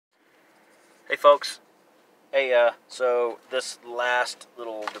Hey folks, so this last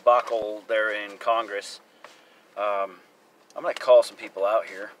little debacle there in Congress, I'm going to call some people out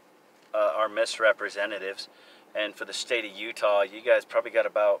here, our misrepresentatives, and for the state of Utah, you guys probably got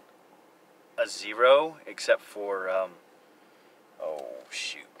about a 0, except for, oh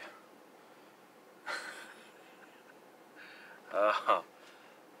shoot,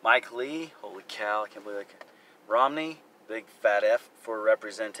 Mike Lee, holy cow, I can't believe that. Romney, big fat F for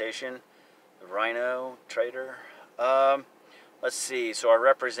representation. The Rhino Trader. Let's see. So our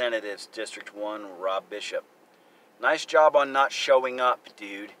representatives, District 1, Rob Bishop. Nice job on not showing up,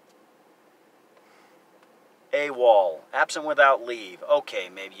 dude. AWOL. Absent without leave. Okay,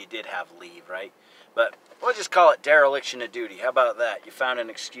 maybe you did have leave, right? But we'll just call it dereliction of duty. How about that? You found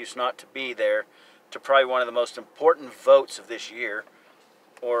an excuse not to be there to probably one of the most important votes of this year,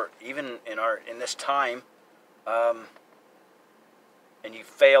 or even in this time, and you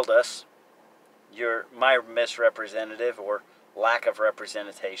failed us. You're my misrepresentative or lack of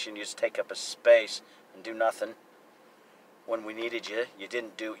representation. You just take up a space and do nothing. When we needed you, you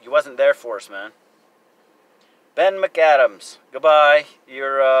didn't do. You wasn't there for us, man. Ben McAdams, goodbye.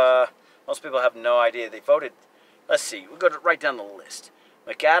 You're most people have no idea. They voted. Let's see. We'll go right down the list.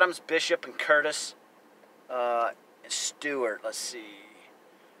 McAdams, Bishop, and Curtis, Stewart. Let's see.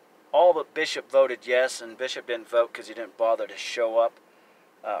 All but Bishop voted yes, and Bishop didn't vote because he didn't bother to show up.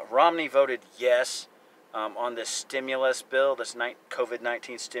 Romney voted yes on this stimulus bill, this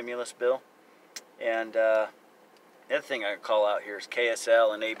COVID-19 stimulus bill. And the other thing I can call out here is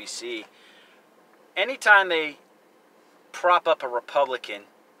KSL and ABC. Anytime they prop up a Republican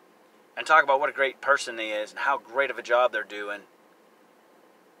and talk about what a great person he is and how great of a job they're doing,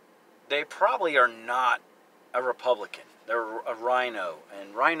 they probably are not a Republican. They're a Rhino,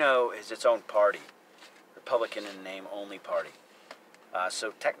 and Rhino is its own party. Republican in name only party.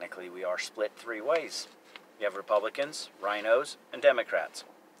 So technically we are split 3 ways. You have Republicans, Rhinos, and Democrats.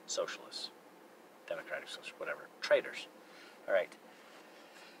 Socialists. Democratic, socialists, whatever. Traitors. Alright.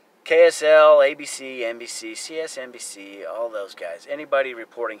 KSL, ABC, NBC, CSNBC, all those guys. Anybody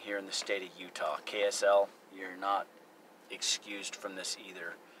reporting here in the state of Utah. KSL, you're not excused from this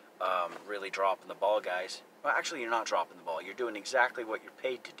either. Really dropping the ball, guys. Well, actually, you're not dropping the ball. You're doing exactly what you're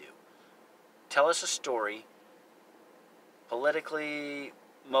paid to do. Tell us a story. Politically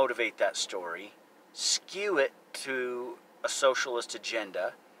motivate that story, skew it to a socialist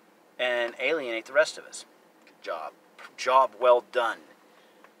agenda, and alienate the rest of us. Good job. Job well done.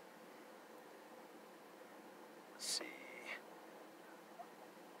 Let's see.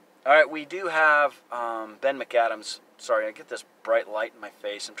 All right, we do have Ben McAdams. Sorry, I get this bright light in my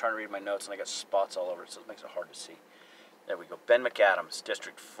face. I'm trying to read my notes, and I got spots all over it, so it makes it hard to see. There we go. Ben McAdams,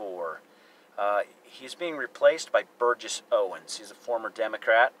 District 4. He's being replaced by Burgess Owens. He's a former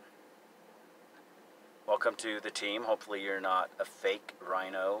Democrat. Welcome to the team. Hopefully you're not a fake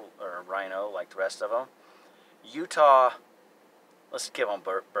Rhino or a Rhino like the rest of them. Utah, let's give him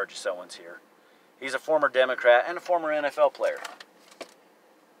Burgess Owens here. He's a former Democrat and a former NFL player.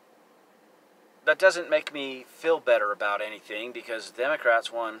 That doesn't make me feel better about anything because the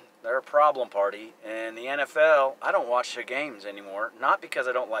Democrats won. They're a problem party. And the NFL, I don't watch their games anymore. Not because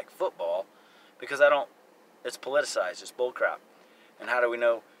I don't like football. Because it's politicized, it's bullcrap. And how do we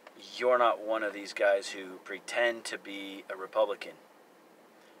know you're not one of these guys who pretend to be a Republican?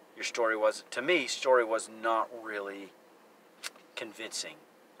 Your story was, to me, not really convincing.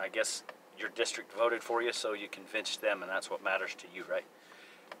 I guess your district voted for you, so you convinced them, and that's what matters to you, right?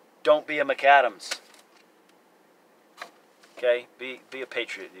 Don't be a McAdams. Okay? Be a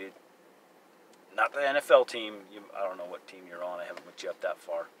patriot, dude. Not the NFL team. I don't know what team you're on. I haven't looked you up that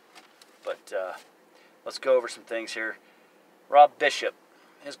far. But let's go over some things here. Rob Bishop,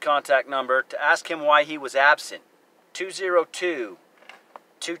 his contact number to ask him why he was absent.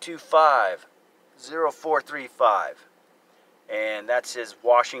 202-225-0435. And that's his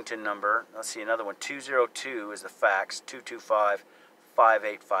Washington number. Let's see, another one. 202 is the fax.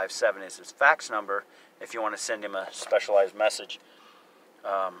 225-5857 is his fax number if you want to send him a specialized message.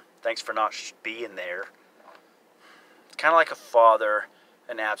 Thanks for not being there. It's kind of like a father,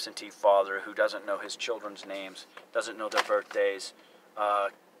 an absentee father who doesn't know his children's names, doesn't know their birthdays,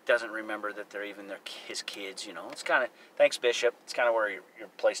 doesn't remember that they're even his kids, you know. It's kind of, thanks Bishop, it's kind of where you're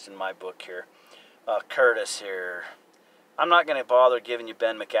placed in my book here. Curtis here. I'm not going to bother giving you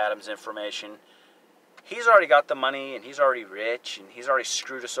Ben McAdams' information. He's already got the money, and he's already rich, and he's already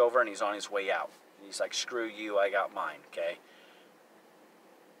screwed us over, and he's on his way out. And he's like, screw you, I got mine, okay?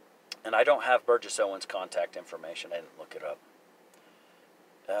 And I don't have Burgess Owens' contact information. I didn't look it up.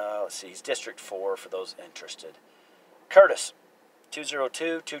 Let's see, he's District 4 for those interested. Curtis,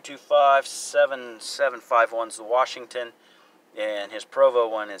 202-225-7751 is the Washington, and his Provo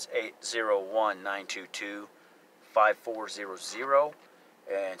one is 801-922-5400,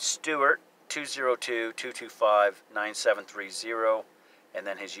 and Stewart 202-225-9730, and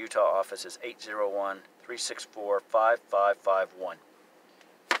then his Utah office is 801-364-5551.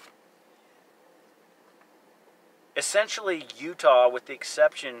 Essentially, Utah, with the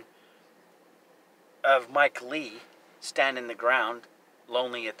exception of Mike Lee, standing the ground,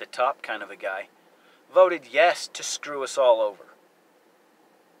 lonely at the top kind of a guy, voted yes to screw us all over.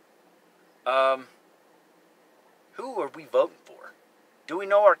 Who are we voting for? Do we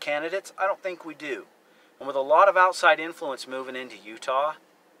know our candidates? I don't think we do. And with a lot of outside influence moving into Utah,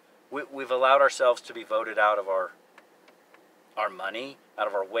 we've allowed ourselves to be voted out of our money, out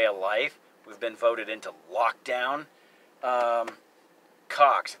of our way of life. We've been voted into lockdown.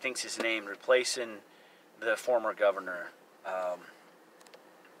 Cox, I think's his name, replacing the former governor. I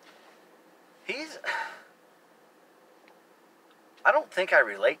don't think I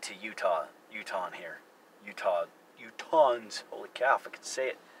relate to Utah here. Utahns, holy cow, if I could say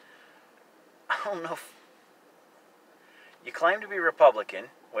it. I don't know if you claim to be Republican,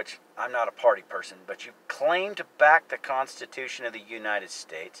 which I'm not a party person, but you claim to back the Constitution of the United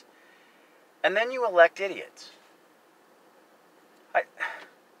States, and then you elect idiots.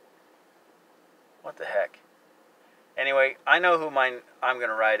 What the heck? Anyway, I know who I'm going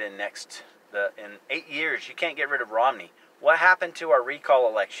to write in next. In 8 years, you can't get rid of Romney. What happened to our recall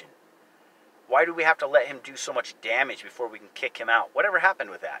election? Why do we have to let him do so much damage before we can kick him out? Whatever happened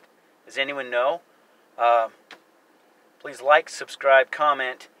with that? Does anyone know? Please like, subscribe,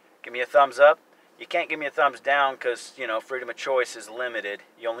 comment. Give me a thumbs up. You can't give me a thumbs down because, freedom of choice is limited.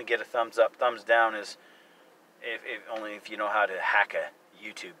 You only get a thumbs up. Thumbs down is only if you know how to hack a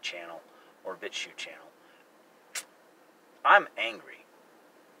YouTube channel or BitChute channel. I'm angry.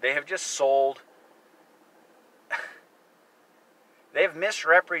 They have just sold. They've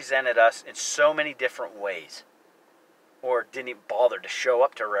misrepresented us in so many different ways. Or didn't even bother to show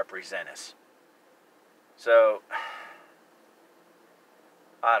up to represent us. So,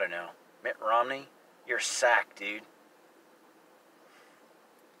 I don't know. Mitt Romney, you're sacked, dude.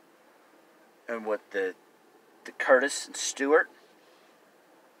 And what the Curtis and Stewart?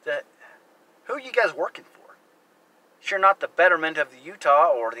 Who are you guys working for? Sure not the betterment of the Utah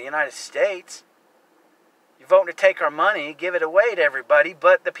or the United States. You're voting to take our money, give it away to everybody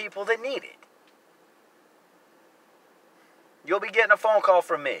but the people that need it. You'll be getting a phone call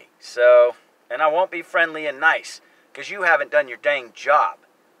from me, and I won't be friendly and nice, because you haven't done your dang job.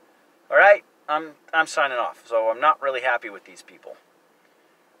 Alright? I'm signing off, so I'm not really happy with these people.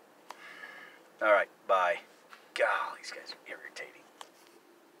 Alright, bye. God, these guys are irritating.